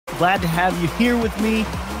Glad to have you here with me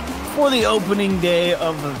for the opening day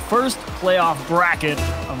of the first playoff bracket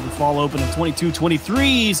of the Fall Open of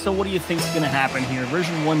 22-23. So what do you think is going to happen here?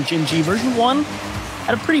 Version 1 Gen.G. Version 1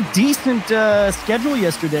 had a pretty decent schedule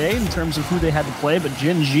yesterday in terms of who they had to play, but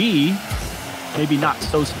Gen.G, maybe not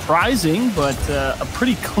so surprising, but a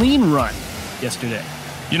pretty clean run yesterday.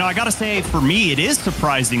 You know, I got to say, for me, it is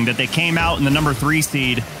surprising that they came out in the number 3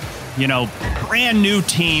 seed. You know, brand new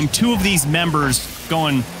team, 2 of these members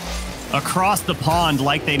going across the pond,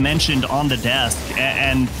 like they mentioned on the desk.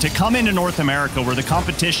 And to come into North America where the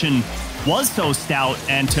competition was so stout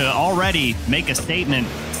and to already make a statement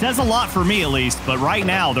says a lot for me, at least. But right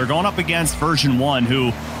now, they're going up against Version 1,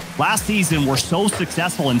 who last season were so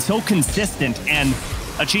successful and so consistent. And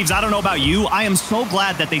Achieves, I don't know about you, I am so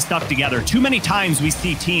glad that they stuck together. Too many times we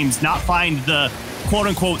see teams not find the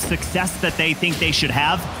quote-unquote success that they think they should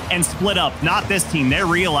have and split up. Not this team. They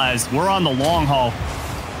realize we're on the long haul.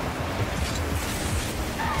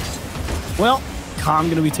 Well, Com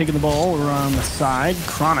going to be taking the ball around the side.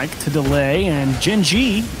 Chronic to delay, and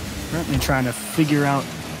Gen.G currently trying to figure out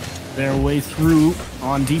their way through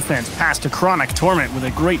on defense. Pass to Chronic. Torment with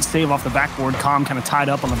a great save off the backboard. Com kind of tied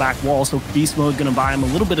up on the back wall, so Beast Mode going to buy him a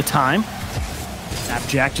little bit of time.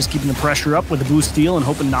 Jack just keeping the pressure up with the boost steal and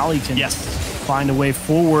hoping Nolly can find a way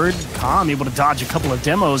forward. Com able to dodge a couple of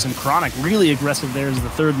demos, and Chronic really aggressive there as the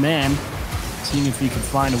third man, seeing if he can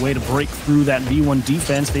find a way to break through that V1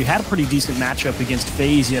 defense. They had a pretty decent matchup against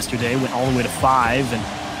FaZe yesterday, went all the way to 5,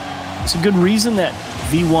 and it's a good reason that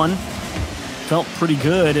V1 felt pretty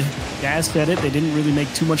good. Gaz said it, they didn't really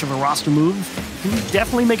make too much of a roster move. Can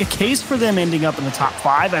definitely make a case for them ending up in the top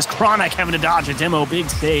 5, as Chronic having to dodge a demo, big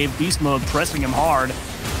save, Beast Mode pressing him hard.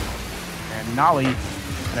 And Nolly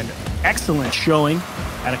had an excellent showing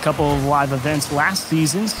at a couple of live events last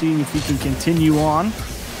season, seeing if he can continue on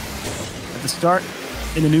at the start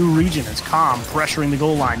in the new region as Com pressuring the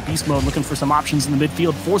goal line. Beast Mode looking for some options in the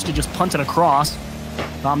midfield, forced to just punt it across.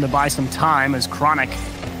 Com to buy some time as Chronic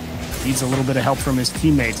needs a little bit of help from his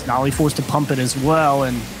teammates. Nolly forced to pump it as well,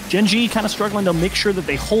 and Gen.G kind of struggling to make sure that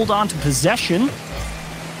they hold on to possession.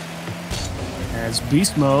 As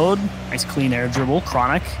Beast Mode, nice clean air dribble.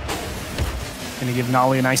 Chronic gonna give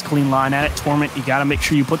Nolly a nice clean line at it. Torment, you gotta make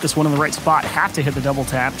sure you put this one in the right spot. Have to hit the double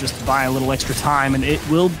tap just to buy a little extra time, and it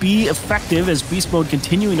will be effective as Beast Mode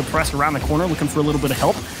continuing to press around the corner, looking for a little bit of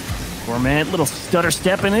help. Torment, little stutter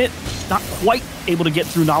step in it. Not quite able to get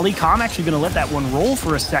through Nolly. Com actually going to let that one roll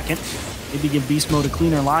for a second. Maybe give Beast Mode a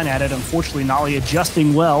cleaner line at it. Unfortunately, Nolly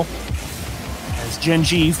adjusting well. As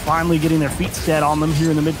Gen.G finally getting their feet set on them here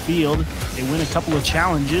in the midfield. They win a couple of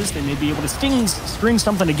challenges. They may be able to string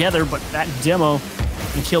something together, but that demo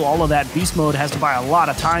can kill all of that. Beast Mode has to buy a lot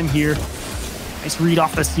of time here. Nice read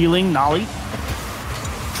off the ceiling. Nolly.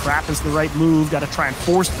 Trap is the right move. Got to try and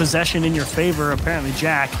force possession in your favor. Apparently,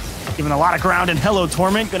 Jack giving a lot of ground, and hello,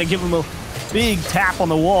 Torment. Going to give him a big tap on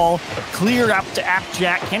the wall. Clear up to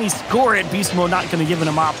Jack. Can he score it? Beast Mode not going to give him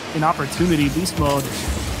an opportunity. Beast Mode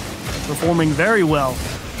performing very well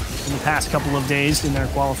in the past couple of days in their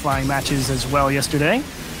qualifying matches as well yesterday.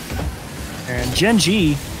 And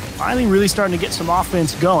Gen.G finally really starting to get some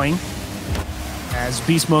offense going as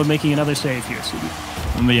Beast Mode making another save here.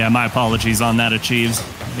 Yeah, my apologies on that, Achieves.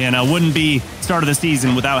 You know, wouldn't be start of the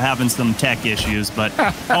season without having some tech issues, but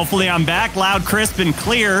hopefully I'm back loud, crisp, and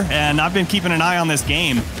clear, and I've been keeping an eye on this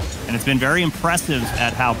game, and it's been very impressive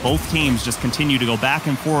at how both teams just continue to go back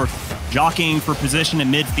and forth, jockeying for position in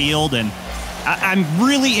midfield, and I'm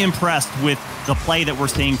really impressed with the play that we're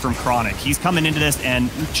seeing from Chronic. He's coming into this and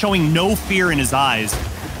showing no fear in his eyes,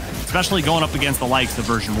 especially going up against the likes of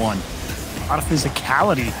Version 1. A lot of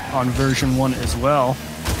physicality on Version 1 as well,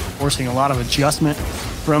 forcing a lot of adjustment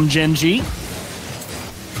from Gen.G.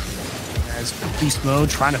 As Beast Mode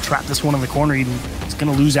trying to trap this one in the corner. He's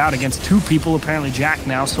going to lose out against 2 people. Apparently Jack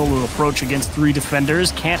now solo approach against 3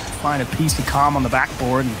 defenders. Can't find a piece of Com on the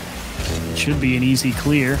backboard. It should be an easy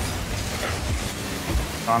clear.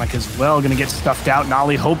 Chronic as well going to get stuffed out.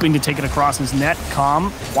 Nolly hoping to take it across his net.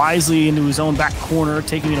 Com wisely into his own back corner,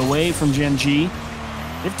 taking it away from Gen.G.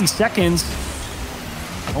 50 seconds.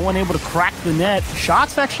 No one able to crack the net.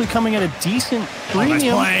 Shots actually coming at a decent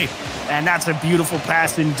premium. Nice play. And that's a beautiful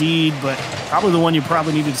pass indeed, but probably the one you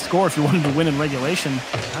probably needed to score if you wanted to win in regulation.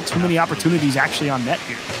 Not too many opportunities actually on net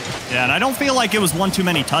here. Yeah, and I don't feel like it was one too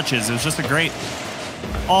many touches. It was just a great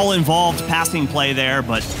all-involved passing play there,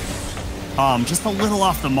 but just a little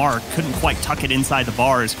off the mark. Couldn't quite tuck it inside the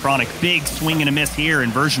bars. Chronic, big swing and a miss here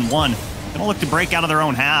in Version 1. Gonna look to break out of their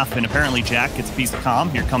own half, and apparently Jack gets a piece of Com.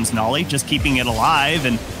 Here comes Nolly, just keeping it alive,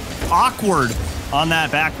 and awkward on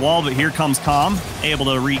that back wall, but here comes Com, able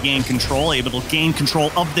to regain control, able to gain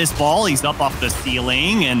control of this ball. He's up off the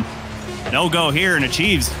ceiling, and no go here, and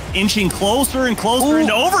Achieves inching closer and closer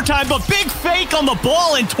into overtime, but big fake on the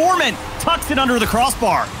ball, and Torment tucks it under the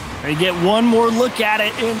crossbar. They get one more look at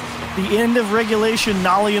it in the end of regulation.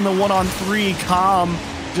 Nolly in the 1-on-3, Com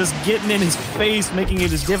just getting in his face, making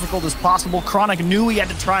it as difficult as possible. Chronic knew he had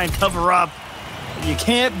to try and cover up. You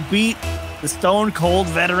can't beat the stone-cold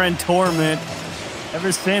veteran Torment.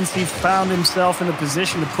 Ever since he found himself in a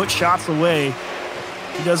position to put shots away,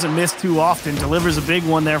 he doesn't miss too often. Delivers a big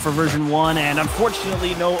one there for version 1, and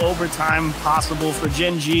unfortunately no overtime possible for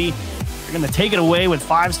Gen.G. They're going to take it away with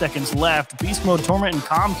 5 seconds left. Beast Mode, Torment, and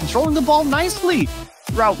Com controlling the ball nicely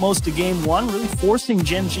throughout most of game 1, really forcing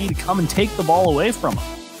Gen.G to come and take the ball away from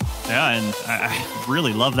him. Yeah, and I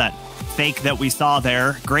really love that fake that we saw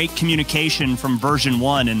there. Great communication from version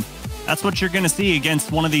 1, and that's what you're going to see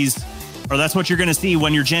against one of these, or that's what you're going to see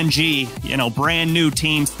when you're Gen.G, you know, brand new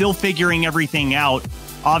team, still figuring everything out.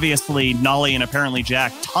 Obviously, Nolly and apparently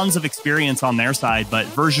Jack, tons of experience on their side, but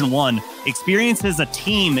version 1, experience as a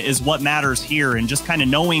team is what matters here, and just kind of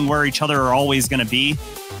knowing where each other are always going to be.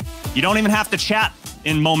 You don't even have to chat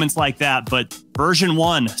in moments like that, but version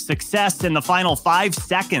 1, success in the final 5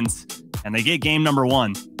 seconds, and they get game number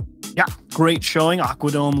 1. Yeah, great showing.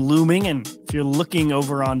 Aquadome looming, and if you're looking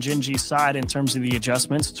over on Gen.G's side in terms of the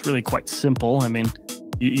adjustments, it's really quite simple. I mean,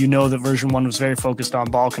 you know that version 1 was very focused on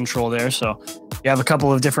ball control there, so you have a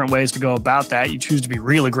couple of different ways to go about that. You choose to be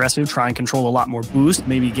real aggressive, try and control a lot more boost,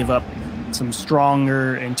 maybe give up some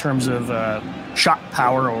stronger in terms of shot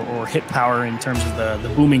power or hit power in terms of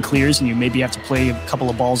the booming clears, and you maybe have to play a couple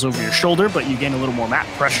of balls over your shoulder, but you gain a little more map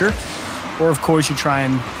pressure. Or, of course, you try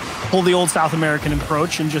and pull the old South American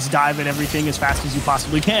approach and just dive at everything as fast as you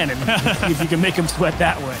possibly can, and see if you can make them sweat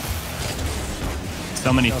that way.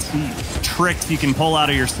 So many tricks you can pull out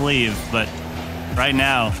of your sleeve, but right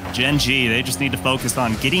now, Gen.G, they just need to focus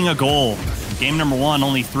on getting a goal. Game number 1,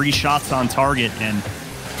 only 3 shots on target, and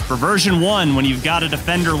for version 1, when you've got a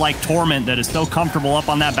defender like Torment that is so comfortable up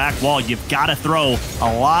on that back wall, you've got to throw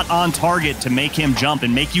a lot on target to make him jump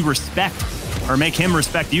and make you respect, or make him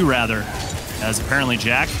respect you rather. As apparently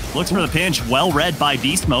Jack looks for the pinch, well read by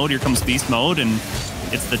Beast Mode. Here comes Beast Mode, and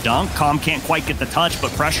it's the dunk. Com can't quite get the touch,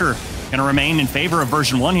 but pressure going to remain in favor of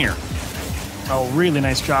version 1 here. Oh, really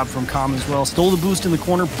nice job from Com as well. Stole the boost in the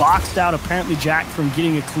corner, boxed out apparently Jack from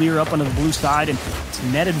getting a clear up onto the blue side, and it's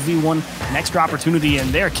netted V1 an extra opportunity,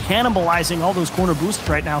 and they're cannibalizing all those corner boosts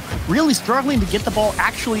right now, really struggling to get the ball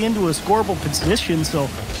actually into a scoreable position. So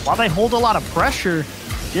while they hold a lot of pressure,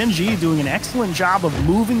 Gen.G doing an excellent job of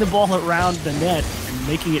moving the ball around the net and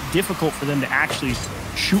making it difficult for them to actually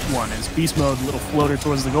shoot one, as Beast Mode, little floater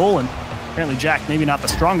towards the goal, and apparently Jack maybe not the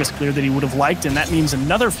strongest clear that he would have liked, and that means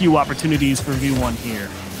another few opportunities for V1 here.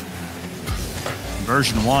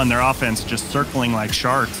 Version 1, their offense just circling like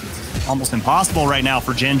sharks. It's almost impossible right now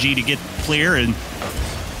for Gen.G to get clear, and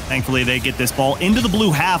thankfully they get this ball into the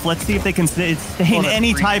blue half. Let's see if they can stay in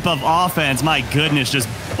any type of offense. My goodness, just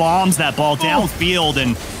bombs that ball downfield,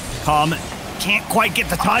 and Com can't quite get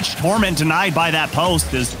the touch. Torment denied by that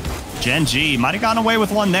post, as Gen.G might have gotten away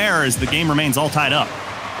with one there as the game remains all tied up.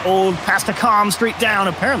 Old pass to Com, straight down.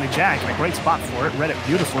 Apparently Jack in a great spot for it, read it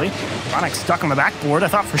beautifully. Chronic stuck on the backboard. I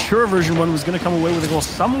thought for sure version 1 was going to come away with a goal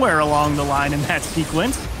somewhere along the line in that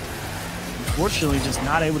sequence. Unfortunately, just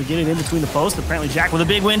not able to get it in between the posts. Apparently Jack with a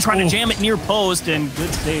big win, trying to jam it near post, and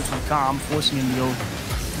good save from Com, forcing him to go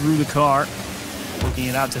through the car, working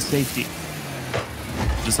it out to safety.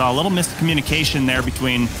 Just saw a little miscommunication there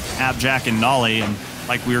between Jack and Nolly, and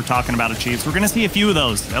like we were talking about Chiefs, we're going to see a few of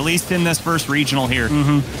those, at least in this first regional here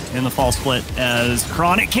in the fall split, as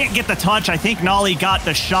Chronic can't get the touch. I think Nolly got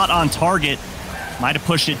the shot on target. Might have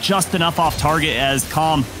pushed it just enough off target, as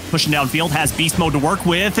Com pushing downfield has Beast Mode to work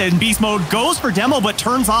with, and Beast Mode goes for demo but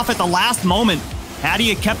turns off at the last moment. Had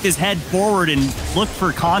he kept his head forward and looked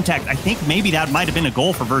for contact, I think maybe that might have been a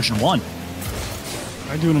goal for version 1.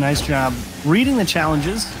 They're doing a nice job reading the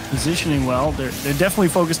challenges, positioning well. They're definitely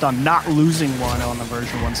focused on not losing one on the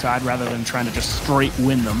version 1 side rather than trying to just straight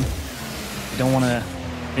win them. They don't want to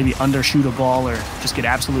maybe undershoot a ball or just get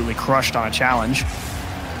absolutely crushed on a challenge.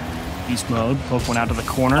 Beast Mode, poke one out to the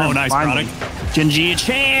corner. Oh, nice, Chronic. Gen.G a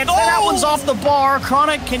chance. Oh! That one's off the bar.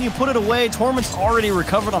 Chronic, can you put it away? Torment's already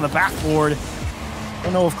recovered on the backboard. I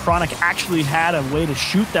don't know if Chronic actually had a way to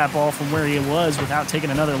shoot that ball from where he was without taking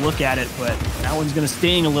another look at it, but that one's going to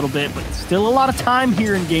sting a little bit. But still a lot of time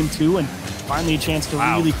here in Game 2, and finally a chance to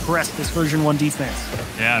really press this version 1 defense.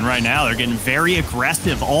 Yeah, and right now they're getting very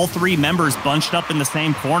aggressive. All 3 members bunched up in the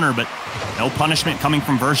same corner, but no punishment coming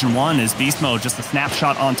from version 1 as Beast Mode, just a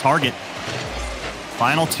snapshot on target.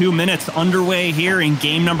 Final 2 minutes underway here in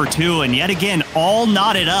game number 2, and yet again, all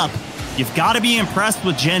knotted up. You've got to be impressed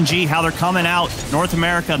with Gen.G, how they're coming out, North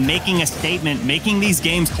America, making a statement, making these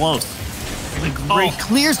games close. Great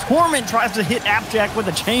clears. Torment tries to hit Appjack with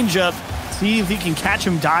a changeup. See if he can catch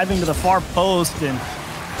him diving to the far post, and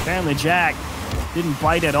apparently Jack didn't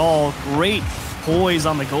bite at all. Great poise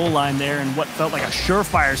on the goal line there, and what felt like a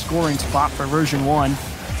surefire scoring spot for version 1.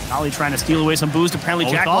 Ollie trying to steal away some boost. Apparently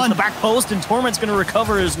Jack off the back post, and Torment's going to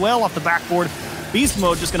recover as well off the backboard. Beast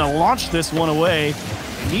Mode just going to launch this one away.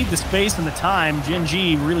 They need the space and the time.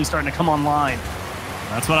 Gen.G really starting to come online.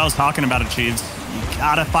 That's what I was talking about, Achieves. You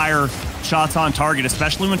got to fire shots on target,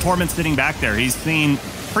 especially when Torment's sitting back there. He's seen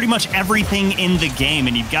pretty much everything in the game,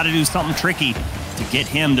 and you've got to do something tricky to get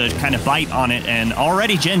him to kind of bite on it. And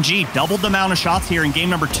already Gen.G doubled the amount of shots here in game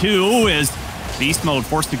number 2 as Beast Mode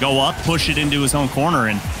forced to go up, push it into his own corner.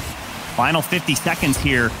 And final 50 seconds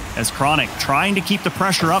here as Chronic trying to keep the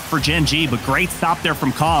pressure up for Gen.G, but great stop there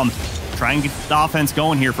from Calm. Trying to get the offense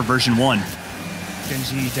going here for version 1.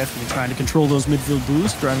 Gen.G definitely trying to control those midfield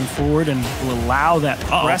boosts, driving forward, and will allow that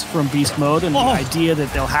press from Beast Mode, and the idea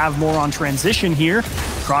that they'll have more on transition here.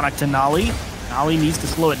 Chronic to Nolly. Nolly needs to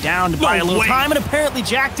slow it down to buy a little time, and apparently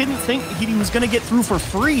Jack didn't think he was going to get through for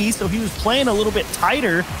free, so he was playing a little bit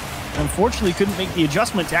tighter. Unfortunately, couldn't make the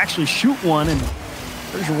adjustment to actually shoot one, and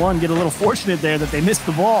version 1 get a little fortunate there that they missed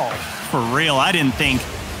the ball. For real, I didn't think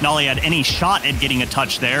Nolly had any shot at getting a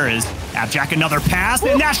touch there as Appjack another pass,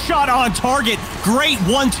 and that shot on target. Great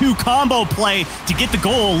 1-2 combo play to get the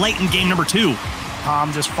goal late in game number 2.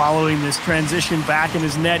 Tom just following this transition back in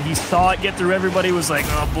his net. He saw it get through everybody, was like,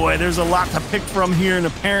 oh boy, there's a lot to pick from here, and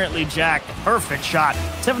apparently Jack, perfect shot.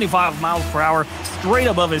 75 miles per hour, straight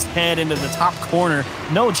above his head into the top corner.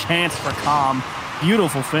 No chance for Calm.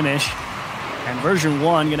 Beautiful finish. And version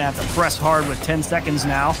 1 gonna have to press hard with 10 seconds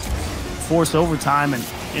now. Force overtime, and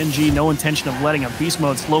Gen.G no intention of letting a Beast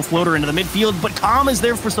Mode slow floater into the midfield, but Calm is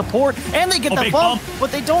there for support, and they get the bump,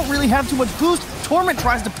 but they don't really have too much boost. Torment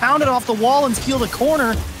tries to pound it off the wall and steal the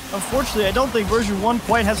corner. Unfortunately, I don't think version 1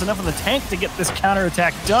 quite has enough of the tank to get this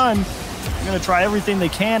counterattack done. They're going to try everything they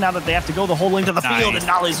can now that they have to go the whole length of the field, and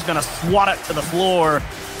Nolly's going to swat it to the floor.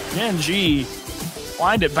 Gen.G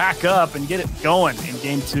wind it back up and get it going in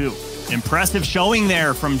game 2. Impressive showing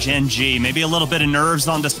there from Gen.G. Maybe a little bit of nerves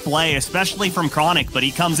on display, especially from Chronic, but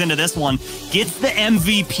he comes into this one, gets the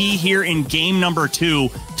MVP here in game number 2.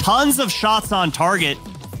 Tons of shots on target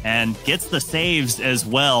and gets the saves as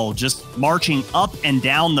well, just marching up and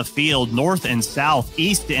down the field, north and south,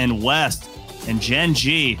 east and west. And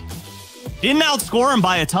Gen.G didn't outscore him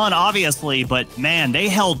by a ton, obviously, but man, they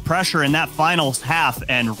held pressure in that final half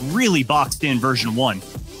and really boxed in version 1.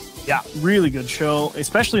 Yeah, really good show,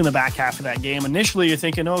 especially in the back half of that game. Initially, you're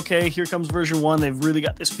thinking, okay, here comes version 1. They've really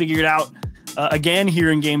got this figured out again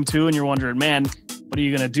here in game 2, and you're wondering, man, what are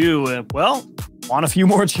you going to do? Well, want a few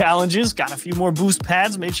more challenges, got a few more boost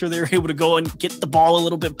pads, made sure they were able to go and get the ball a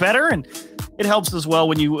little bit better, and it helps as well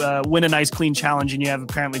when you win a nice clean challenge and you have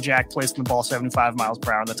apparently Jack placing the ball 75 miles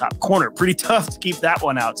per hour in the top corner. Pretty tough to keep that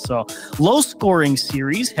one out. So low scoring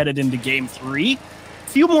series headed into game 3.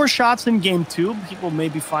 Few more shots in game 2. People may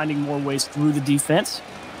be finding more ways through the defense,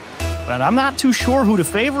 but I'm not too sure who to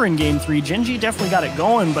favor in game 3. Gen.G definitely got it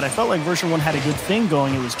going, but I felt like version 1 had a good thing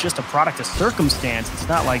going. It was just a product of circumstance. It's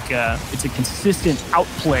not like it's a consistent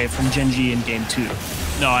outplay from Gen.G in game 2.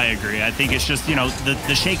 No, I agree. I think it's just, you know, the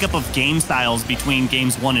shakeup of game styles between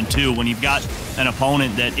games 1 and 2 when you've got an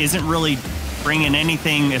opponent that isn't really bringing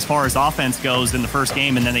anything as far as offense goes in the first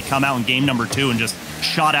game, and then they come out in game number 2 and just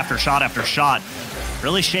shot after shot after shot.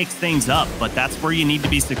 Really shakes things up, but that's where you need to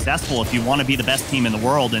be successful if you want to be the best team in the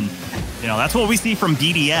world. And, you know, that's what we see from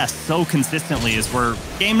BDS so consistently is where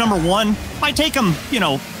game number 1 might take them, you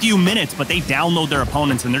know, a few minutes, but they download their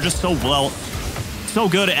opponents, and they're just so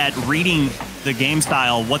good at reading the game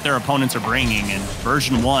style, what their opponents are bringing. And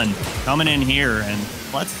version 1 coming in here, and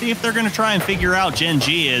let's see if they're going to try and figure out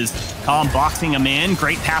Gen.G is Calm boxing him in.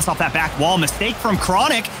 Great pass off that back wall. Mistake from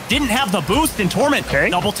Chronic. Didn't have the boost in Torment.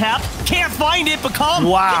 Double tap. Can't find it, but Calm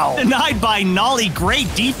denied by Nolly.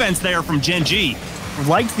 Great defense there from Gen.G.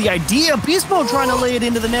 Liked the idea. Beast Mode trying to lay it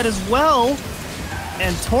into the net as well.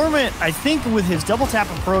 And Torment, I think with his double tap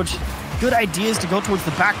approach, good ideas to go towards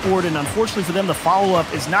the backboard, and unfortunately for them, the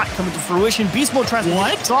follow-up is not coming to fruition. Beast Mode tries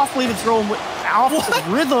to softly to throw him off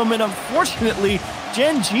the rhythm, and unfortunately,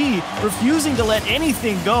 Gen.G refusing to let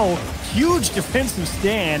anything go. Huge defensive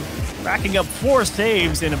stand, racking up 4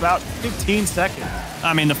 saves in about 15 seconds.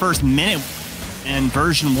 I mean, the first minute and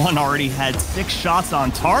version 1 already had 6 shots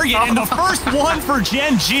on target, and the first one for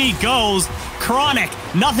Gen.G goes Chronic.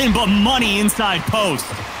 Nothing but money inside post.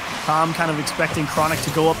 Tom kind of expecting Chronic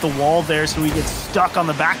to go up the wall there, so he gets stuck on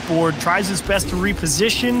the backboard, tries his best to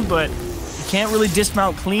reposition, but he can't really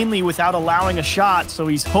dismount cleanly without allowing a shot, so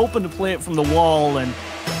he's hoping to play it from the wall, and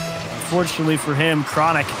unfortunately for him,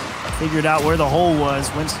 Chronic figured out where the hole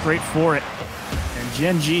was, went straight for it. And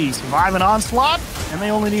Gen.G survive an onslaught, and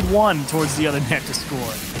they only need one towards the other net to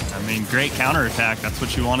score. I mean, great counterattack. That's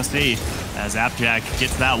what you want to see. As AppJack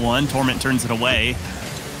gets that one, Torment turns it away.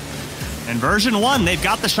 And version 1, they've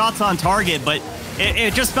got the shots on target, but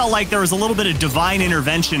it just felt like there was a little bit of divine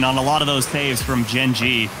intervention on a lot of those saves from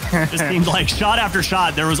Gen.G. Just seemed like shot after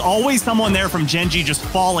shot, there was always someone there from Gen.G just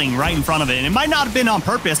falling right in front of it. And it might not have been on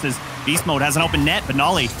purpose, as Beast Mode has an open net, but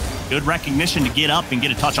Nolly, good recognition to get up and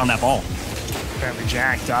get a touch on that ball. Apparently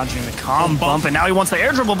Jack dodging the calm bump, and now he wants the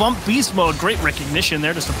air dribble bump. Beast Mode, great recognition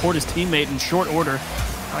there to support his teammate in short order.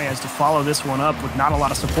 Now he has to follow this one up with not a lot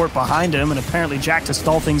of support behind him, and apparently Jack to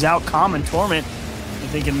stall things out. Calm and Torment, you're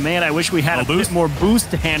thinking, man, I wish we had a bit more boost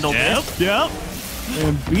to handle this. Yep.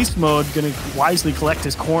 And Beast Mode going to wisely collect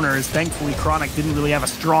his corner, as thankfully Chronic didn't really have a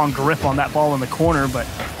strong grip on that ball in the corner, but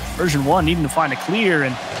version 1 needing to find a clear,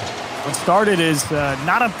 and what started as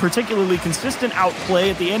not a particularly consistent outplay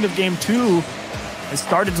at the end of game 2 has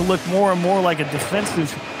started to look more and more like a defensive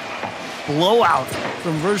blowout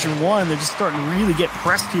from version 1. They're just starting to really get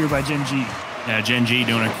pressed here by Gen.G. Yeah, Gen.G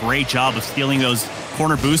doing a great job of stealing those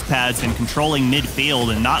corner boost pads and controlling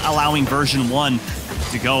midfield and not allowing version 1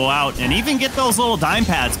 to go out and even get those little dime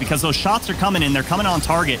pads, because those shots are coming in. They're coming on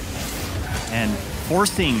target. And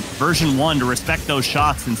forcing version 1 to respect those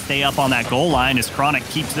shots and stay up on that goal line as Chronic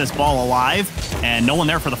keeps this ball alive, and no one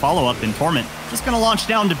there for the follow-up. And Torment just going to launch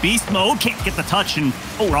down to Beast Mode, can't get the touch, and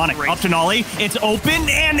Chronic up to Nolly. It's open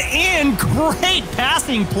and in. Great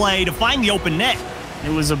passing play to find the open net.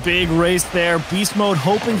 It was a big race there. Beast Mode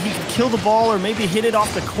hoping he could kill the ball or maybe hit it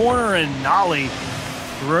off the corner, and Nolly,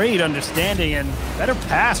 great understanding and better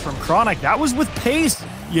pass from Chronic. That was with pace.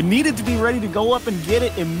 You needed to be ready to go up and get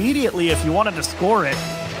it immediately if you wanted to score it.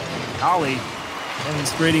 Nolly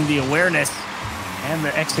demonstrating the awareness and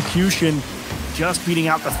the execution, just beating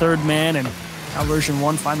out the third man, and now version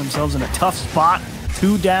 1 find themselves in a tough spot.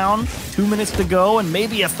 2 down, 2 minutes to go, and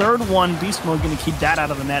maybe a third one. Beast Mode going to keep that out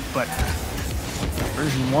of the net, but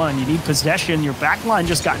version 1, you need possession. Your back line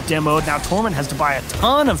just got demoed. Now Torment has to buy a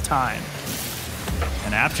ton of time.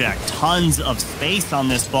 And AppJack, tons of space on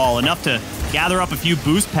this ball, enough to gather up a few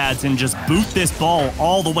boost pads and just boot this ball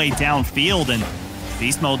all the way downfield. And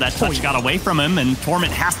Beast Mode, that touch got away from him, and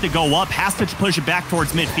Torment has to go up, has to push it back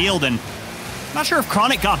towards midfield. And I'm not sure if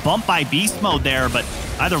Chronic got bumped by Beast Mode there, but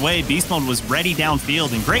either way, Beast Mode was ready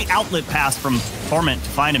downfield, and great outlet pass from Torment to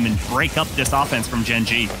find him and break up this offense from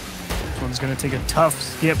Gen.G. This one's going to take a tough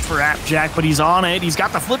skip for AppJack, but he's on it. He's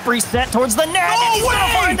got the flip reset towards the net, and he's going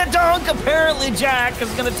to find the dunk. Apparently, Jack is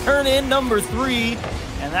going to turn in number 3,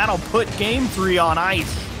 and that'll put game 3 on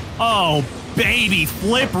ice. Oh, baby,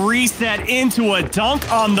 flip reset into a dunk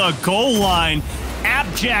on the goal line.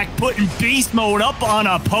 AppJack putting Beast Mode up on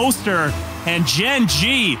a poster, and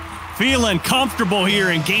Gen.G feeling comfortable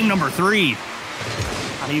here in game number 3.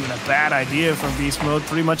 Not even a bad idea from Beast Mode,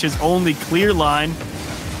 pretty much his only clear line.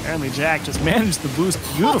 Apparently Jack just managed the boost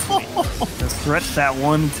beautifully to stretch that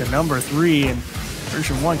one to number 3, and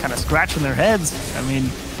version 1 kind of scratching their heads. I mean,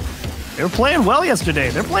 they were playing well yesterday.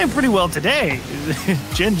 They're playing pretty well today.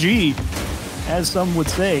 Gen.G, as some would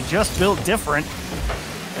say, just built different.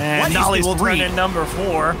 And Nolly will turn in number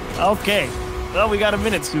 4. Okay. Well, we got a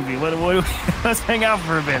minute, Subi. Let's hang out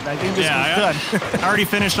for a bit. I think this was done. I already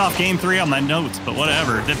finished off game 3 on my notes, but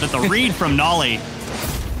whatever. But the read from Nolly,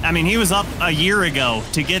 I mean, he was up a year ago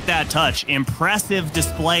to get that touch. Impressive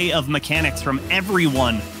display of mechanics from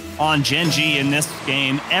everyone on Gen.G in this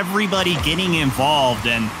game. Everybody getting involved.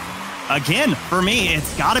 And again, for me,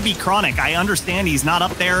 it's got to be Chronic. I understand he's not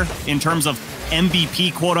up there in terms of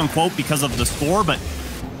MVP, quote unquote, because of the score, but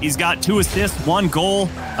he's got 2 assists, 1 goal,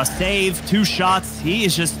 a save, 2 shots. He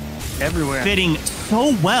is just everywhere, fitting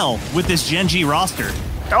so well with this Gen.G roster.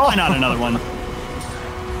 Why not another one?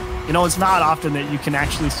 You know, it's not often that you can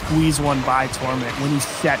actually squeeze one by Torment when he's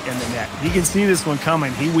set in the net. He can see this one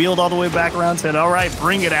coming. He wheeled all the way back around, said, all right,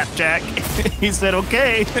 bring it, AppJack. He said,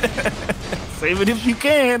 okay, save it if you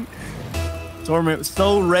can. Torment was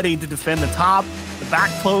so ready to defend the top, the back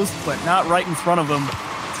post, but not right in front of him.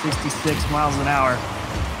 66 miles an hour.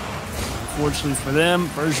 Unfortunately for them,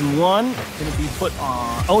 version 1 going to be put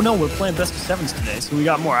on. Oh no, we're playing best of 7s today, so we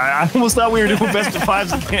got more. I almost thought we were doing best of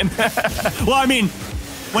 5s again. Well, I mean,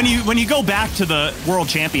 when you go back to the World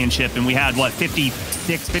Championship, and we had what,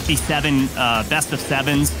 56, 57 best of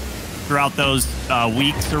 7s throughout those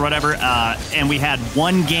weeks or whatever, and we had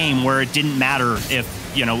one game where it didn't matter if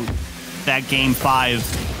you know, that game 5.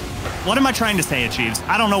 What am I trying to say, Achieves?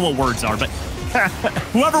 I don't know what words are, but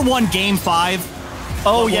whoever won game 5.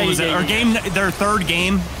 Oh, what was it? Or their third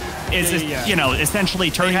game is, you know, essentially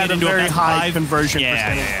turning it into a very best high 5 conversion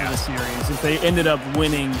percentage for the series. If they ended up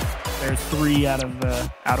winning their 3 out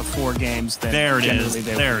of 4 games, then there it is.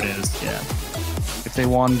 Yeah. If they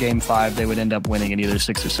won game 5, they would end up winning in either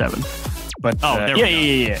 6 or 7. But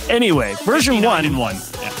yeah. Anyway, version 1 and 1.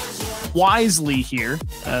 Yeah. Wisely here,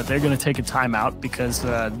 they're going to take a timeout because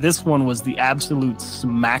this one was the absolute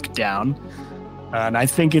smackdown. And I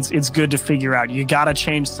think it's good to figure out. You got to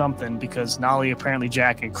change something because Nolly, apparently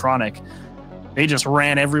Jack, and Chronic, they just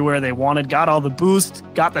ran everywhere they wanted, got all the boost,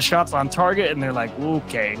 got the shots on target, and they're like,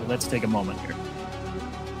 okay, let's take a moment here.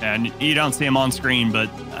 And you don't see him on screen, but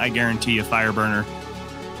I guarantee you Fireburner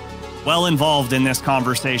well involved in this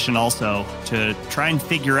conversation also to try and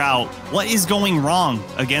figure out what is going wrong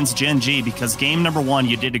against Gen.G, because game number 1,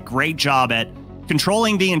 you did a great job at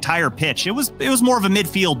controlling the entire pitch. It was more of a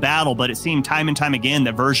midfield battle, but it seemed time and time again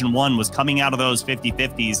that version 1 was coming out of those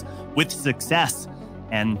 50-50s with success.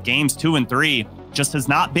 And games 2 and 3 just has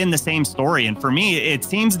not been the same story. And for me, it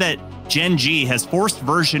seems that Gen.G has forced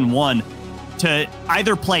version 1 to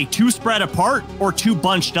either play too spread apart or too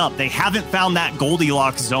bunched up. They haven't found that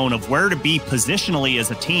Goldilocks zone of where to be positionally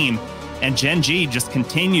as a team, and Gen.G just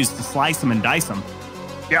continues to slice them and dice them.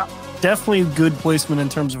 Yeah, definitely good placement in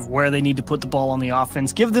terms of where they need to put the ball on the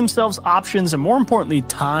offense, give themselves options, and more importantly,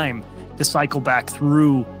 time to cycle back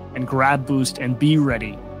through and grab boost and be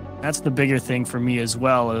ready. That's the bigger thing for me as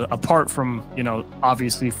well, apart from, you know,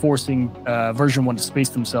 obviously forcing version 1 to space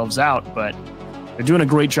themselves out, but they're doing a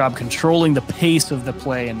great job controlling the pace of the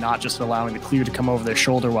play and not just allowing the clear to come over their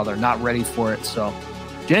shoulder while they're not ready for it. So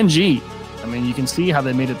Gen.G, I mean, you can see how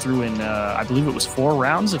they made it through in, I believe it was 4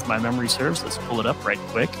 rounds, if my memory serves. Let's pull it up right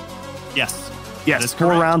quick. Yes, 4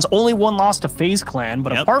 rounds. Only 1 loss to FaZe Clan,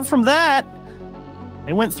 but apart from that,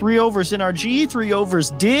 they went 3 overs NRG, 3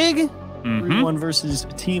 overs Dig, 3-1 versus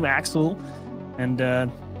Team Axel. And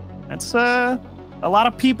that's a lot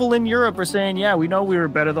of people in Europe are saying, yeah, we know we were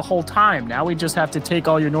better the whole time. Now we just have to take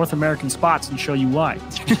all your North American spots and show you why.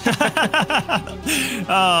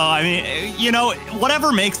 Oh, I mean, you know,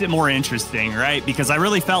 whatever makes it more interesting, right? Because I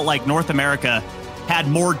really felt like North America had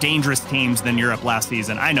more dangerous teams than Europe last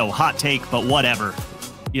season. I know, hot take, but whatever.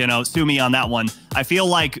 You know, sue me on that one. I feel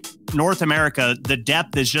like North America, the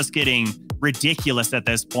depth is just getting ridiculous at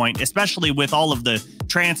this point, especially with all of the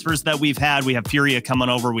transfers that we've had. We have Furia coming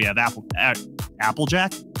over. We have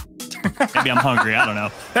Applejack. Maybe I'm hungry. I don't know.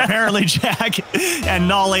 Apparently Jack and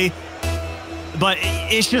Nolly. But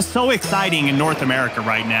it's just so exciting in North America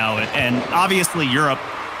right now. And obviously Europe,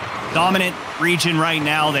 dominant region right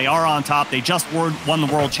now. They are on top. They just won the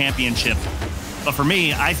World Championship. But for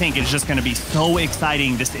me, I think it's just going to be so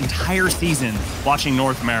exciting this entire season watching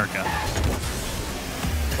North America.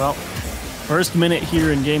 Well, first minute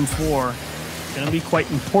here in game 4, going to be quite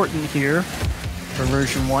important here for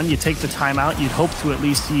version 1. You take the timeout, you'd hope to at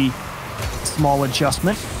least see a small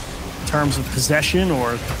adjustment in terms of possession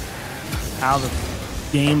or how the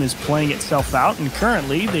game is playing itself out. And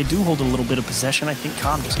currently, they do hold a little bit of possession. I think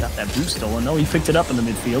Com just got that boost stolen. No, he picked it up in the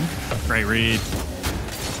midfield. Great read.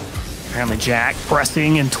 Apparently Jack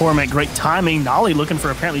pressing and Torment, great timing. Nolly looking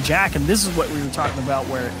for apparently Jack, and this is what we were talking about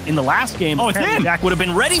where in the last game, apparently Jack would have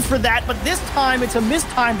been ready for that, but this time it's a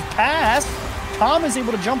mistimed pass. Tom is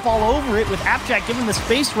able to jump all over it with Appjack giving the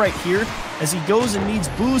space right here as he goes and needs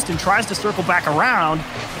boost and tries to circle back around,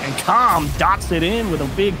 and Com dots it in with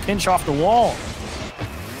a big pinch off the wall.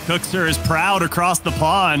 Cookster is proud across the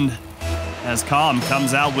pond as Com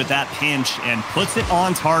comes out with that pinch and puts it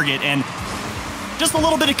on target. And just a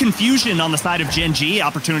little bit of confusion on the side of Gen.G.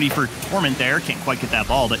 Opportunity for Torment there. Can't quite get that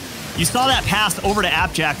ball, but you saw that pass over to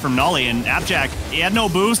Appjack from Nolly, and Appjack, he had no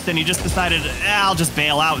boost, and he just decided, I'll just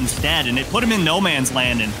bail out instead. And it put him in no man's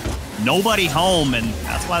land and nobody home, and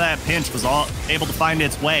that's why that pinch was able to find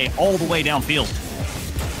its way all the way downfield.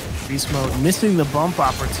 Beast Mode missing the bump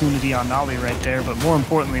opportunity on Nolly right there, but more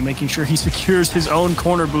importantly, making sure he secures his own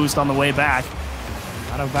corner boost on the way back.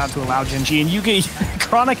 Not about to allow Gen.G. And Yuki,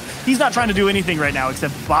 Chronic, he's not trying to do anything right now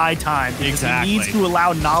except buy time. Exactly. He needs to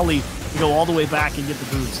allow Nolly to go all the way back and get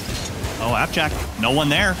the boost. Oh, Appjack, no one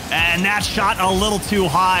there. And that shot a little too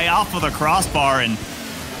high off of the crossbar, and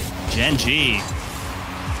Gen.G.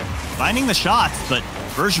 finding the shots, but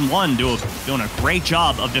version 1 doing a great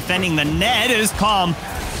job of defending the net. As Com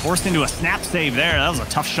forced into a snap save there. That was a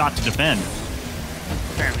tough shot to defend.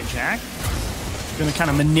 Apparently Jack going to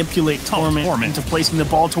kind of manipulate Torment into placing the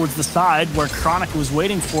ball towards the side where Chronic was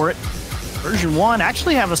waiting for it. Version 1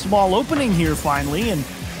 actually have a small opening here finally, and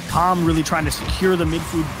Calm really trying to secure the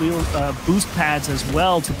midfield boost pads as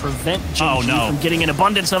well to prevent Gen.G from getting an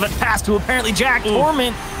abundance of it. Pass to apparently Jack.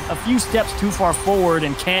 Torment a few steps too far forward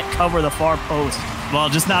and can't cover the far post. Well,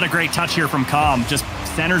 just not a great touch here from Calm. Just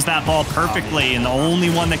centers that ball perfectly, and the only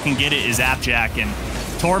one that can get it is Appjack. And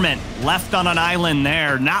Torment left on an island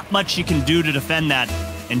there. Not much you can do to defend that.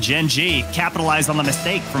 And Gen.G capitalized on the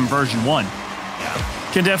mistake from version 1. Yeah.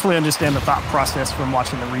 Can definitely understand the thought process from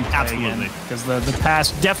watching the replay. Absolutely. Because the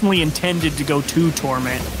pass definitely intended to go to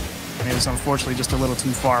Torment. And it was unfortunately just a little too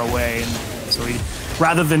far away. And so he,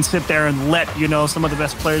 rather than sit there and let, some of the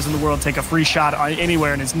best players in the world take a free shot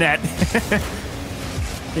anywhere in his net,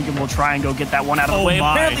 thinking we'll try and go get that one out of the way.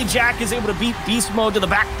 Apparently Jack is able to beat Beast Mode to the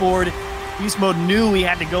backboard. Beast Mode knew he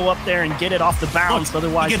had to go up there and get it off the bounce.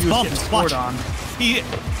 Otherwise he was getting scored on.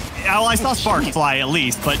 I saw sparks fly at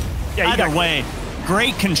least, but either way,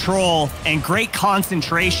 great control and great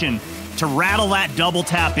concentration to rattle that double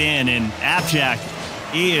tap in. And Appjack,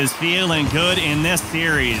 he is feeling good in this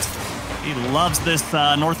series. He loves this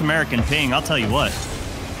North American ping, I'll tell you what.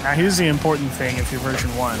 Now, here's the important thing if you're version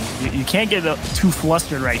 1. You can't get too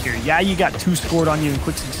flustered right here. Yeah, you got 2 scored on you in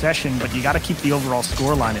quick succession, but you got to keep the overall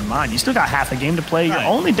score line in mind. You still got half a game to play. You're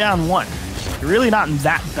only down 1. You're really not in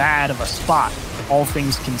that bad of a spot, all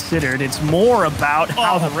things considered. It's more about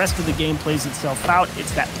how the rest of the game plays itself out.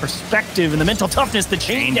 It's that perspective and the mental toughness, the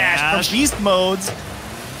chain dash from beast modes.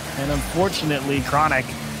 And unfortunately, Chronic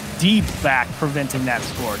deep back preventing that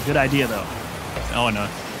score. Good idea, though. Oh, and a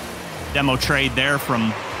demo trade there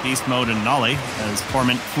from Beast Mode and Nolly as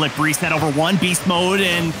Torment flip reset over 1 Beast Mode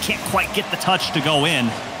and can't quite get the touch to go in.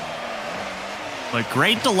 But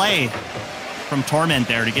great delay from Torment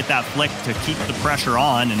there to get that flick to keep the pressure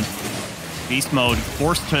on, and Beast Mode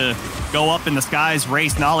forced to go up in the skies,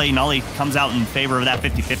 race Nolly. Nolly comes out in favor of that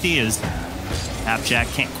 50-50 as Appjack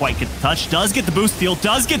can't quite get the touch. Does get the boost steal,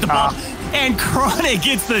 does get the ball, and Chronic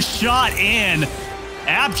gets the shot in.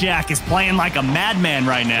 Appjack is playing like a madman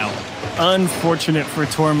right now. Unfortunate for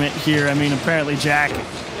Torment here. I mean, apparently Jack,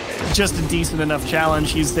 just a decent enough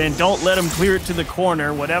challenge. He's saying, don't let him clear it to the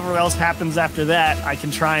corner. Whatever else happens after that, I can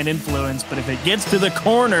try and influence. But if it gets to the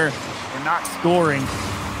corner, we're not scoring.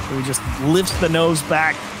 So he just lifts the nose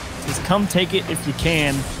back. Says, come take it if you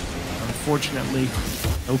can. Unfortunately,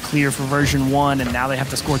 no clear for version 1, and now they have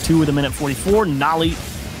to score 2 with a minute 44. Nolly,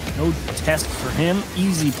 no test for him.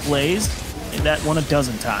 Easy plays. Made that one a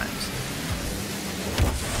dozen times.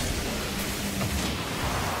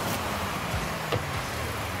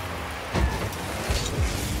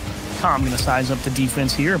 Calm going to size up the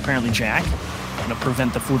defense here. Apparently Jack going to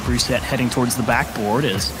prevent the flip reset heading towards the backboard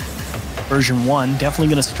as version 1 definitely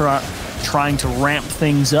going to start trying to ramp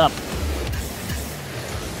things up.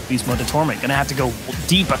 Beast Mode to Torment. Going to have to go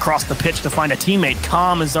deep across the pitch to find a teammate.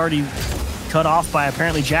 Calm is already cut off by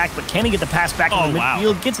apparently Jack, but can he get the pass back in the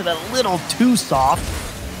midfield? Gets it a little too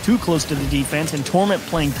soft, too close to the defense, and Torment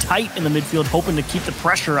playing tight in the midfield, hoping to keep the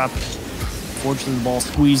pressure up. Unfortunately, the ball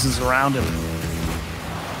squeezes around him.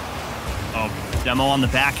 Demo on the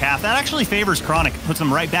back half. That actually favors Chronic. Puts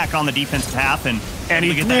him right back on the defensive half, and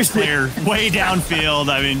he get that clear way downfield.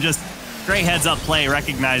 I mean, just great heads-up play,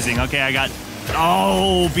 recognizing, okay, I got...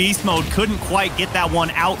 Oh, Beast Mode couldn't quite get that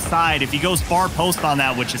one outside. If he goes far post on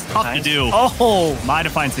that, which is tough to do, might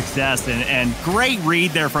have find success. And great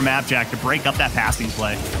read there from Appjack to break up that passing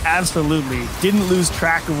play. Absolutely. Didn't lose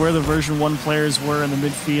track of where the version 1 players were in the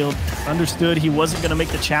midfield. Understood he wasn't going to make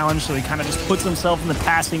the challenge, so he kind of just puts himself in the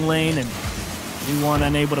passing lane, and V1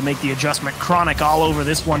 unable to make the adjustment. Chronic all over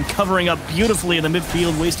this one, covering up beautifully in the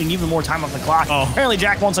midfield, wasting even more time off the clock. Apparently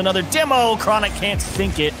Jack wants another demo. Chronic can't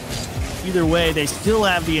sink it. Either way, they still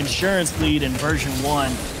have the insurance lead in version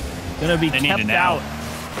 1. Gonna be kept out.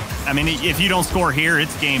 I mean, if you don't score here,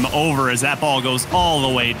 it's game over as that ball goes all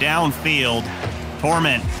the way downfield.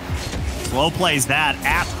 Torment slow plays that.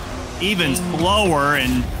 App even slower,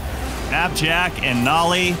 and Appjack and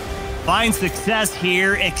Nolly find success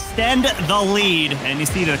here, extend the lead, and you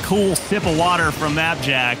see the cool sip of water from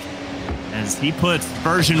Appjack as he puts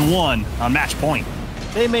version 1 on match point.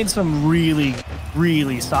 They made some really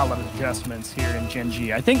solid adjustments here in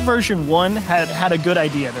Gen.G. I think version 1 had a good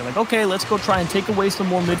idea. They're like, okay, let's go try and take away some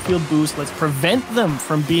more midfield boost. Let's prevent them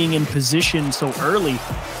from being in position so early.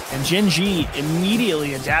 And Gen.G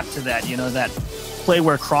immediately adapt to that. That play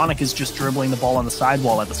where Chronic is just dribbling the ball on the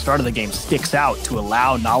sidewall at the start of the game sticks out to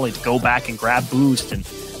allow Nolly to go back and grab boost. And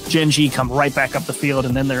Gen.G come right back up the field,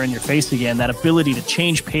 and then they're in your face again. That ability to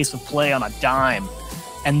change pace of play on a dime.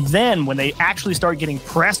 And then when they actually start getting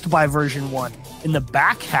pressed by version 1 in the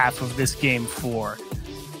back half of this game 4,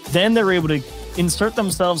 then they're able to insert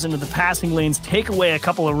themselves into the passing lanes, take away a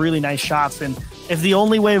couple of really nice shots, and if the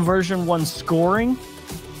only way version 1's scoring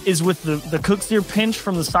is with the Cookseer pinch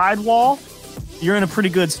from the sidewall, you're in a pretty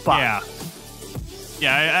good spot.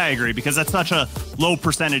 Yeah, I agree, because that's such a low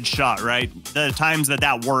percentage shot, right? The times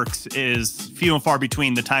that works is few and far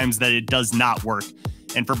between the times that it does not work.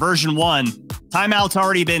 And for version 1, timeout's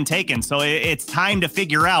already been taken, so it's time to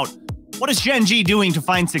figure out what is Gen.G doing to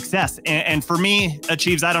find success. And for me,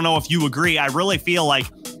 Achieves, I don't know if you agree, I really feel like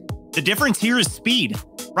the difference here is speed.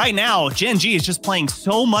 Right now, Gen.G is just playing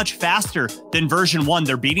so much faster than version 1.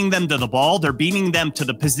 They're beating them to the ball, they're beating them to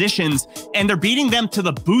the positions, and they're beating them to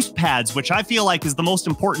the boost pads, which I feel like is the most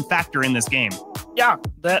important factor in this game. Yeah,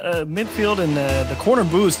 that midfield and the corner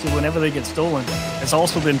boost, whenever they get stolen, has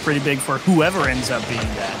also been pretty big for whoever ends up being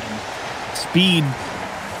that. And speed,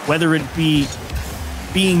 whether it be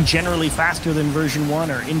being generally faster than version 1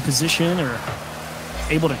 or in position or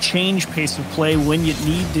able to change pace of play when you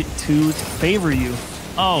need it to favor you.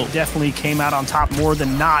 Oh, definitely came out on top more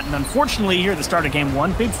than not. And unfortunately, here at the start of game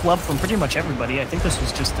 1, big flub from pretty much everybody. I think this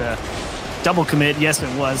was just a double commit. Yes,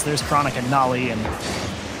 it was. There's Chronic and Nolly, and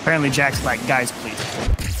apparently Jack's like, guys, please.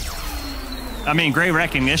 I mean, great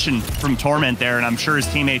recognition from Torment there, and I'm sure his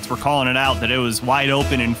teammates were calling it out that it was wide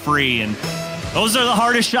open and free. And those are the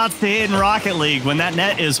hardest shots to hit in Rocket League, when that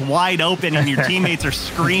net is wide open and your teammates are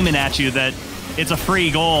screaming at you that it's a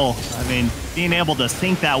free goal. I mean, being able to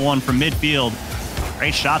sink that one from midfield.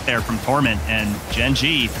 Great shot there from Torment, and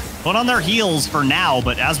Gen.G put on their heels for now,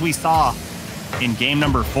 but as we saw in game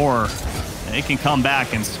number 4, they can come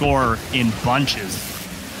back and score in bunches.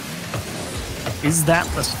 Is that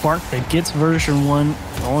the spark that gets version 1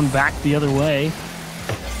 going back the other way?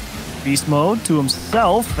 Beast mode to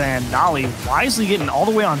himself, and Nolly wisely getting all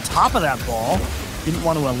the way on top of that ball. Didn't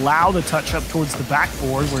want to allow the touch up towards the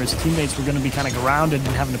backboard where his teammates were going to be kind of grounded and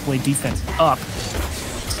having to play defense up.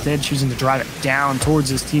 Instead, choosing to drive it down towards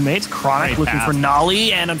his teammates. Chronic looking for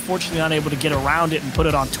Nolly, and unfortunately unable to get around it and put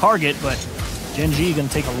it on target, but Gen.G going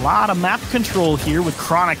to take a lot of map control here with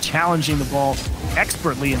Chronic challenging the ball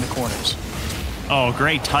expertly in the corners. Oh,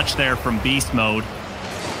 great touch there from Beast Mode.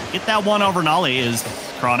 Get that one over Nolly is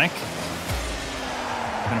Chronic.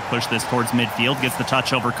 Going to push this towards midfield. Gets the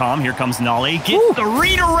touch over Calm. Here comes Nolly. Gets the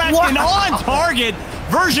redirect and on target.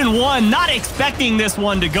 Version 1 not expecting this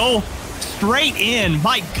one to go straight in.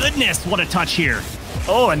 My goodness, what a touch here.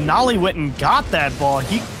 Oh, and Nolly went and got that ball.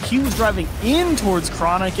 He was driving in towards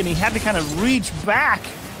Chronic, and he had to kind of reach back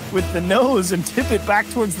with the nose and tip it back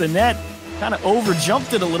towards the net. Kind of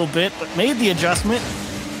over-jumped it a little bit, but made the adjustment.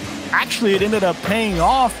 Actually, it ended up paying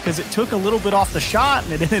off because it took a little bit off the shot,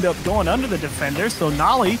 and it ended up going under the defender. So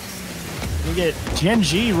Nolly, you get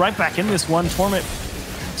Gen.G right back in this one. Torment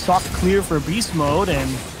soft clear for Beast Mode, and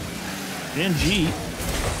Gen.G,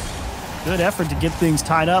 good effort to get things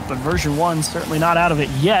tied up, but version 1 certainly not out of it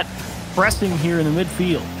yet. Pressing here in the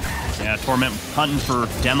midfield. Yeah, Torment hunting for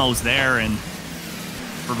demos there, and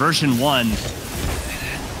for version 1,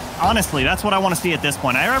 honestly, that's what I want to see at this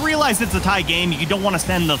point. I realize it's a tie game. You don't want to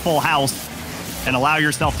send the full house and allow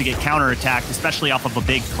yourself to get counterattacked, especially off of a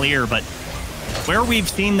big clear, but where we've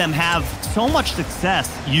seen them have so much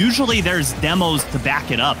success, usually there's demos to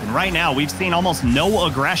back it up, and right now we've seen almost no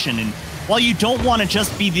aggression. And while you don't want to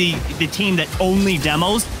just be the team that only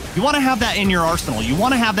demos, you want to have that in your arsenal. You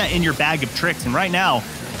want to have that in your bag of tricks. And right now,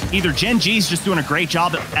 either Gen.G is just doing a great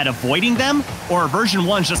job at avoiding them, or version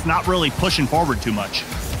 1's just not really pushing forward too much.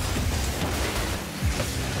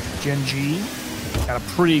 Gen.G got a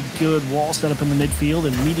pretty good wall set up in the midfield.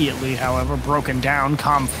 Immediately, however, broken down.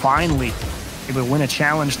 Calm finally able to win a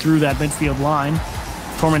challenge through that midfield line.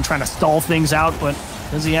 Torment trying to stall things out, but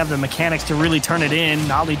does he have the mechanics to really turn it in?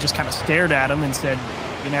 Nolly just kind of stared at him and said,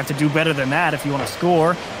 you're going to have to do better than that if you want to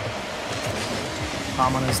score.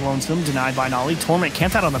 Calm on his lonesome, denied by Nolly. Torment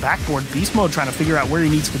camped out on the backboard. Beast Mode trying to figure out where he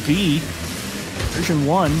needs to be. Version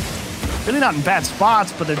 1, really not in bad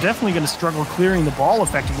spots, but they're definitely going to struggle clearing the ball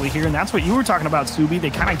effectively here, and that's what you were talking about, Subi. They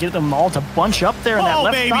kind of get them all to bunch up there on that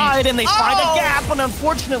left side, and they find a gap, and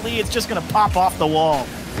unfortunately, it's just going to pop off the wall.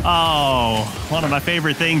 Oh, one of my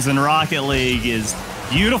favorite things in Rocket League is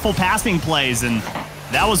beautiful passing plays, and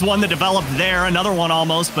that was one that developed there, another one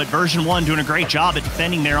almost, but version 1 doing a great job at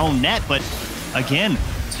defending their own net, but again,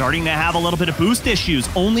 starting to have a little bit of boost issues.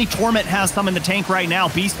 Only Torment has some in the tank right now.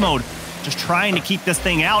 Beast Mode just trying to keep this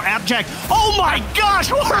thing out. Abject, oh my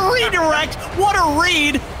gosh, what a redirect, what a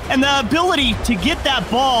read, and the ability to get that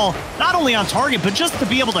ball, not only on target, but just to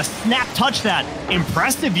be able to snap touch that.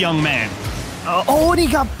 Impressive, young man. Oh, and he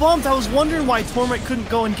got bumped. I was wondering why Torment couldn't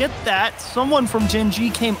go and get that. Someone from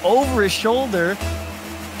Gen.G came over his shoulder,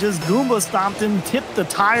 just Goomba stomped him, tipped the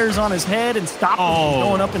tires on his head, and stopped him from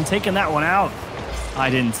going up and taking that one out. I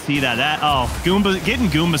didn't see that. Getting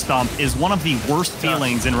Goomba Stomped is one of the worst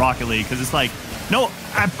feelings in Rocket League, because it's like, no,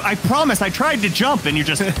 I promise I tried to jump, and you're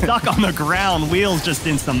just stuck on the ground, wheels just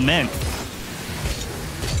in cement.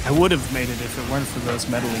 I would have made it if it weren't for those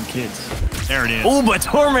meddling kids. There it is. Oh, but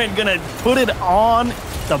Torment gonna put it on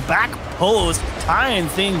the back post, tying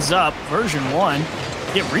things up. Version 1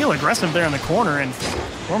 get real aggressive there in the corner, and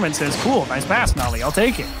Torment says, cool, nice pass, Nolly, I'll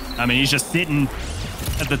take it. I mean, he's just sitting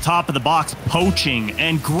at the top of the box poaching,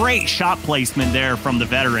 and great shot placement there from the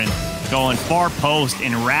veteran, going far post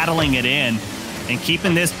and rattling it in and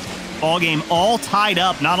keeping this ball game all tied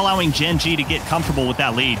up, not allowing Gen.G to get comfortable with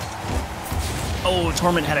that lead. Oh,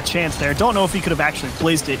 Torment had a chance there. Don't know if he could have actually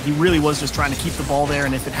placed it. He really was just trying to keep the ball there,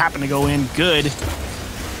 and if it happened to go in, good.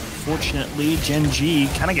 Fortunately, Gen.G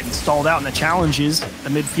kind of getting stalled out in the challenges, the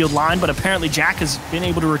midfield line, but apparently Jack has been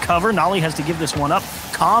able to recover. Nolly has to give this one up.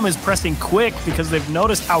 Calm is pressing quick because they've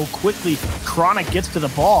noticed how quickly Chronic gets to the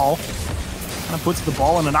ball. Kind of puts the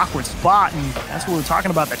ball in an awkward spot, and that's what we're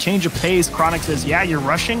talking about, that change of pace. Chronic says, yeah, you're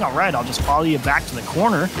rushing? All right, I'll just follow you back to the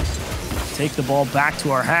corner. Take the ball back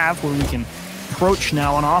to our half where we can approach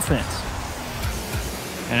now on offense.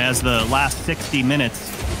 And as the last 60 minutes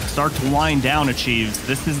start to wind down, Achieves,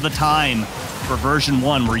 this is the time for version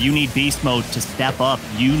 1 where you need beast mode to step up.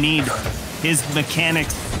 You need his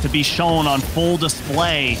mechanics to be shown on full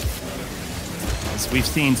display. As we've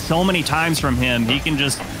seen so many times from him, he can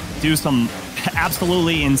just do some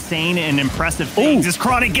absolutely insane and impressive things. As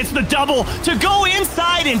Chronic gets the double to go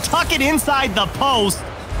inside and tuck it inside the post.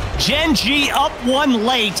 Gen.G up 1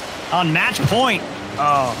 late on match point.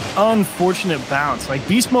 Oh, unfortunate bounce. Like,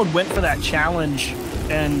 beast mode went for that challenge,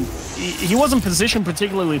 and he wasn't positioned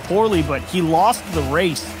particularly poorly, but he lost the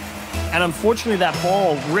race. And unfortunately, that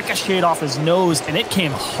ball ricocheted off his nose, and it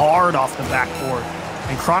came hard off the backboard.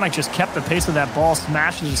 And Chronic just kept the pace of that ball,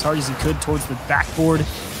 smashed it as hard as he could towards the backboard.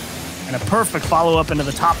 And a perfect follow-up into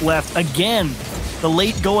the top left. Again, the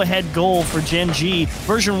late go-ahead goal for Gen.G.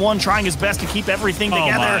 Version 1 trying his best to keep everything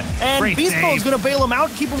together. And Beast Mode's going to bail him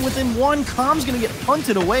out, keep him within 1. Calm's going to get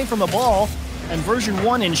punted away from the ball. And Version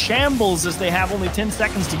 1 in shambles as they have only 10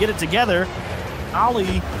 seconds to get it together.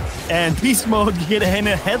 Ollie and Beast Mode get in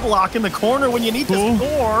a headlock in the corner when you need to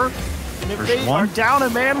score. And if they are down a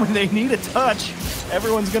man when they need a touch,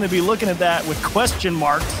 everyone's going to be looking at that with question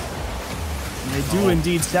marks. And they do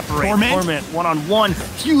indeed separate. Torment one-on-one.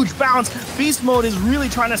 Huge bounce. Beast Mode is really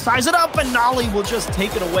trying to size it up, and Nolly will just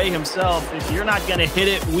take it away himself. If you're not going to hit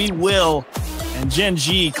it, we will. And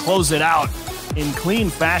Gen.G close it out in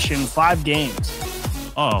clean fashion, 5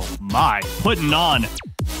 games. Oh my, putting on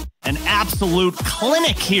an absolute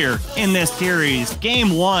clinic here in this series.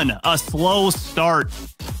 Game 1, a slow start.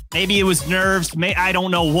 Maybe it was nerves, I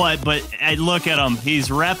don't know what, but look at him. He's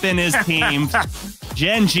repping his team.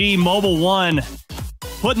 Gen.G Mobile 1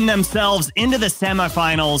 putting themselves into the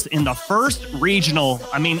semifinals in the first regional.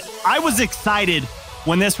 I mean, I was excited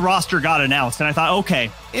when this roster got announced, and I thought,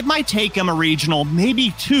 okay, it might take them a regional,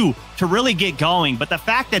 maybe 2, to really get going. But the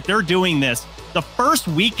fact that they're doing this the first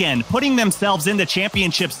weekend, putting themselves into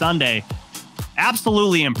Championship Sunday,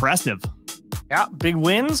 absolutely impressive. Yeah, big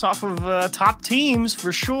wins off of top teams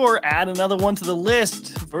for sure. Add another one to the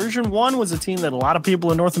list. Version 1 was a team that a lot of people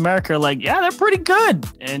in North America are like, yeah, they're pretty good.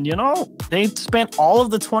 And, you know, they spent all of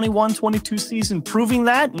the 21-22 season proving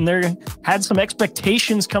that, and they had some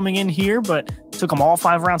expectations coming in here, but took them all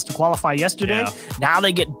 5 rounds to qualify yesterday. Yeah. Now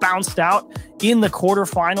they get bounced out in the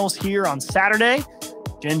quarterfinals here on Saturday.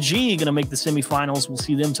 Gen.G going to make the semifinals. We'll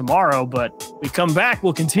see them tomorrow, but we come back,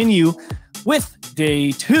 we'll continue with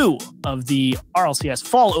day 2 of the RLCS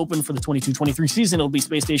Fall Open for the 22-23 season. It'll be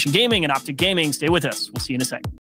Space Station Gaming and Optic Gaming. Stay with us. We'll see you in a second.